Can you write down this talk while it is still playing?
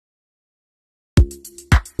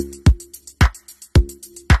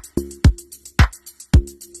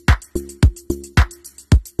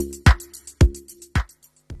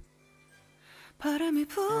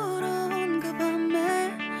불어온 그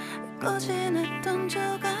밤에 꺼진 했던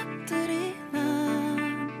조각들이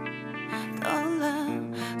난 떠올라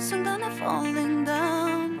순간에 falling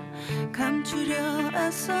down 감추려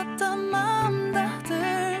애썼던 마음 다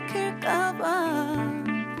들킬까봐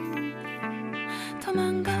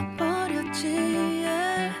도망가 버렸지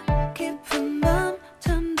yeah. 깊은 밤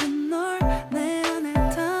잠든 널 내 안에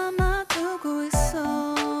담아두고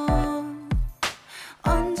있어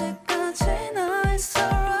언제까지나 it's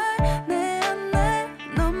alright 내 안에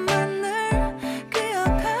너만을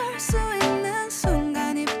기억할 수 있는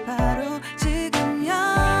순간이 바로 지금이야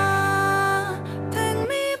Take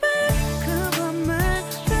me back 그 밤을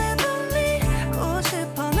되돌리고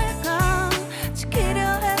싶어 내가 지키려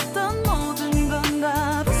했던 모든 건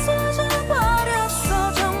다 부서져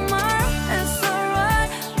버렸어 정말 It's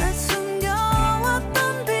alright 내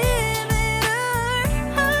숨겨왔던 비밀을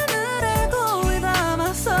하늘에 고이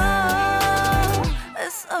담았어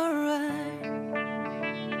It's alright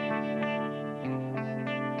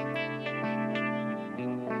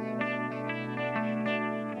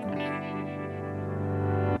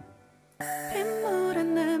빗물에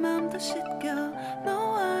내 맘도 씻겨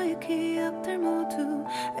너와의 기억들 모두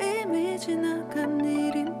이미 지나간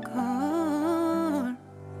일인걸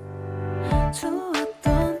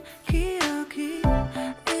좋았던 기억이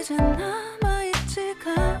이제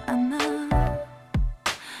남아있지가 않아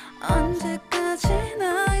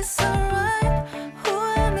언제까지나 it's alright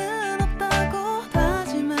후회는 없다고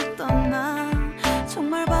다짐했던 나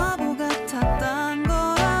정말 바보 같았단 걸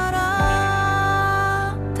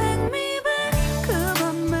알아 Take me back 그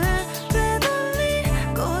밤을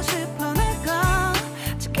되돌리고 싶어 내가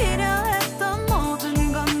지키려 했던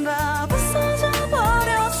모든 건 다 부서져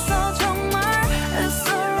버렸어 정말 It's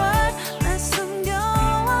alright 내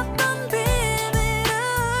숨겨왔던 비밀을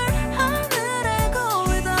하늘에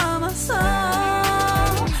고이 담았어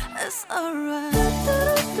It's alright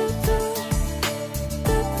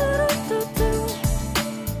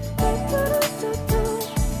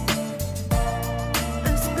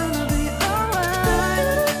It's gonna be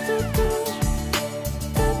alright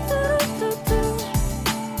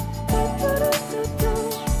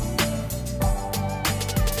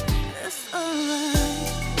It's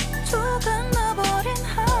alright 조각 나버린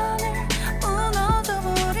하늘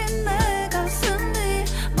무너져버린 내 가슴이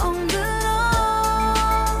멍들어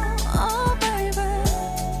Oh baby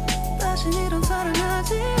다신 이런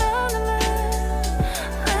사랑하지 않을래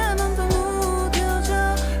내 맘도 무뎌져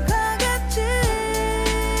가겠지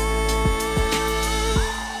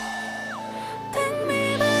Take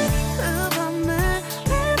me back 그 밤을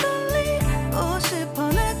되돌리고 싶어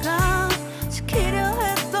내가 지키려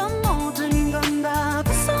했던 모든 건 다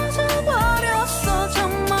부서져 버렸어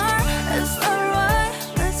정말 It's alright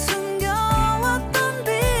내 숨겨왔던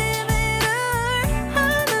비밀을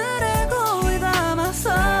하늘에 고이 담았어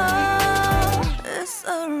It's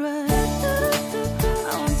alright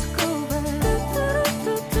I want to go back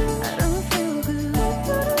I don't feel good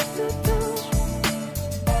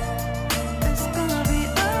It's gonna be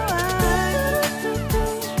alright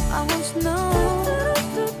I want to know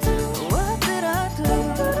what did I do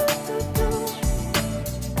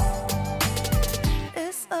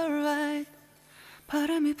It's alright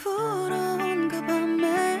바람이 불어온 그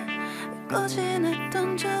밤에 꺼진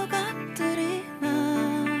했던 조각들이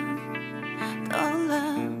난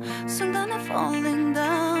떠올라 순간에 falling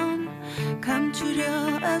down 감추려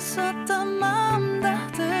애썼던 마음 다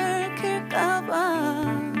들킬까봐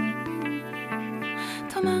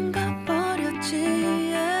도망가 버렸지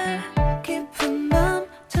yeah. 깊은 밤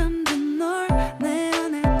잠든 널 내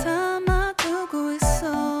안에 담아두고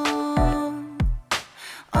있어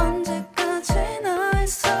언제까지나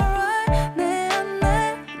it's alright 내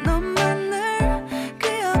안에 너만을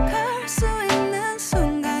기억할 수 있는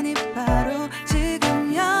순간이 바로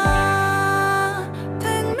지금이야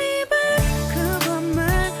Take me back 그 밤을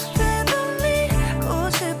되돌리고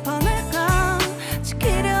싶어 내가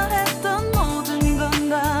지키려 했던 모든 건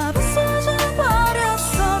다 부서져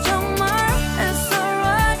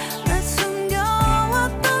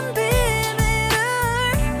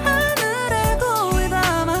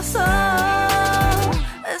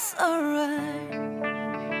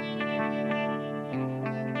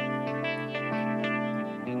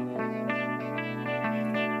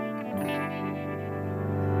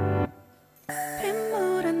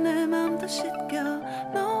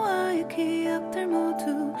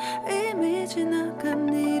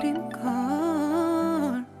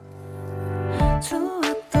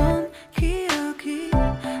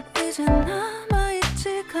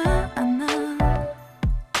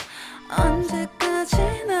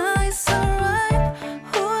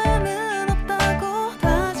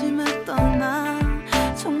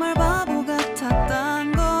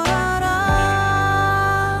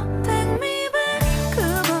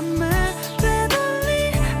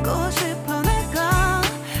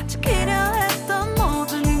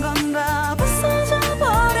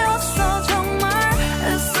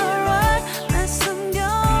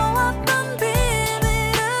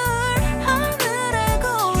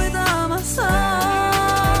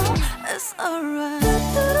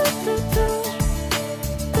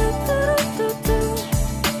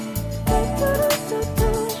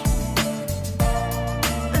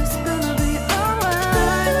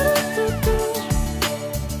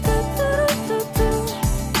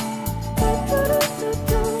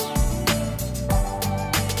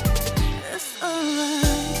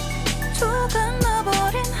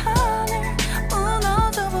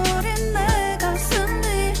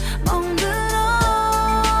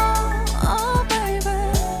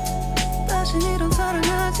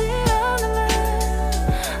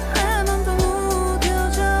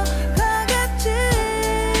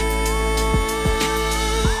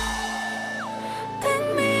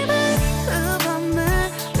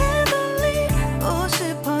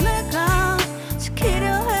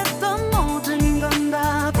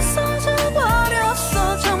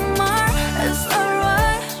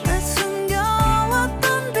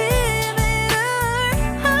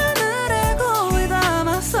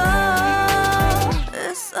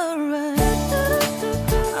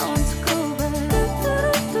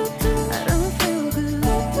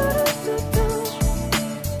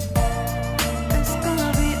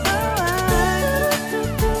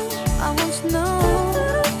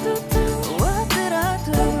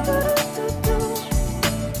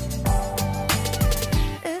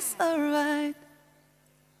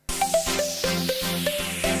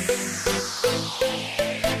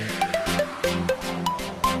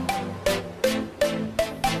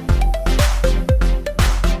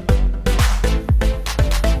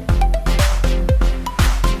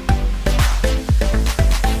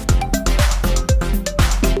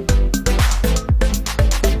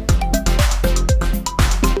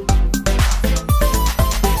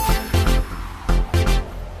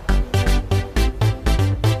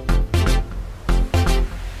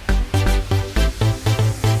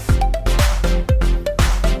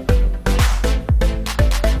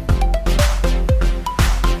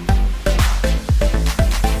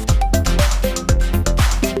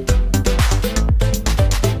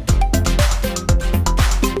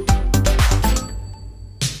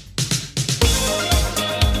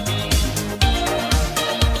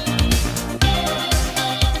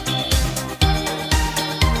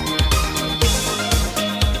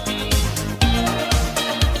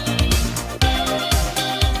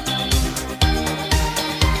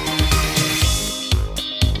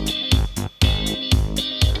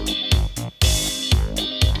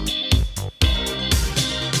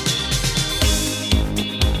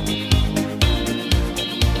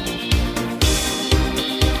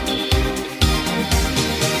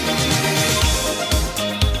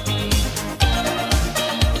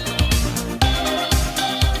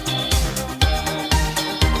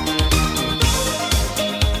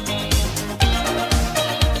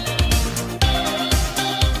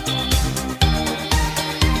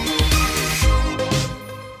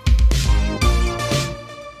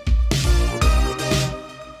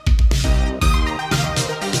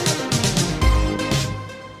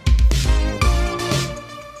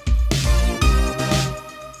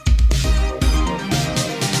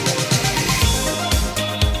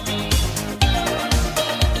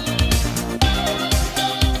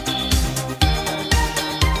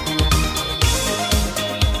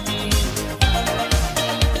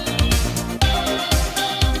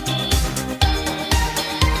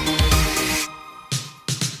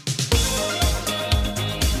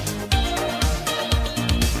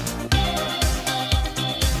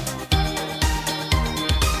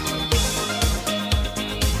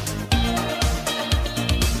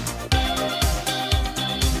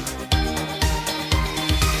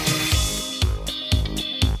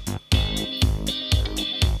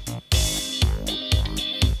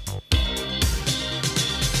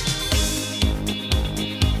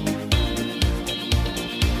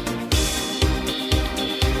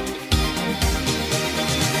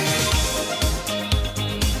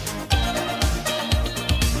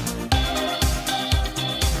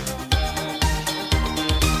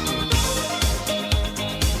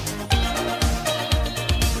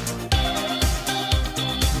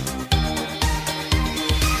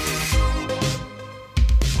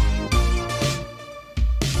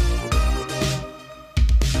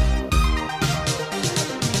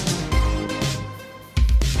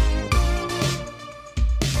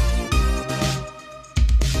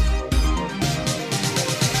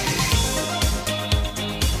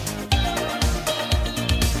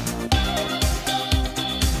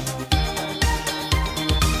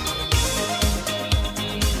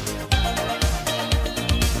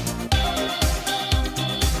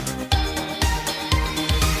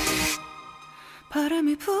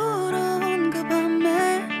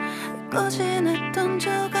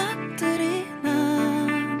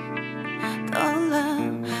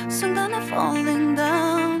falling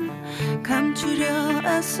down. 감추려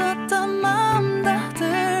애썼던 마음 다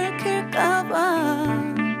들킬까봐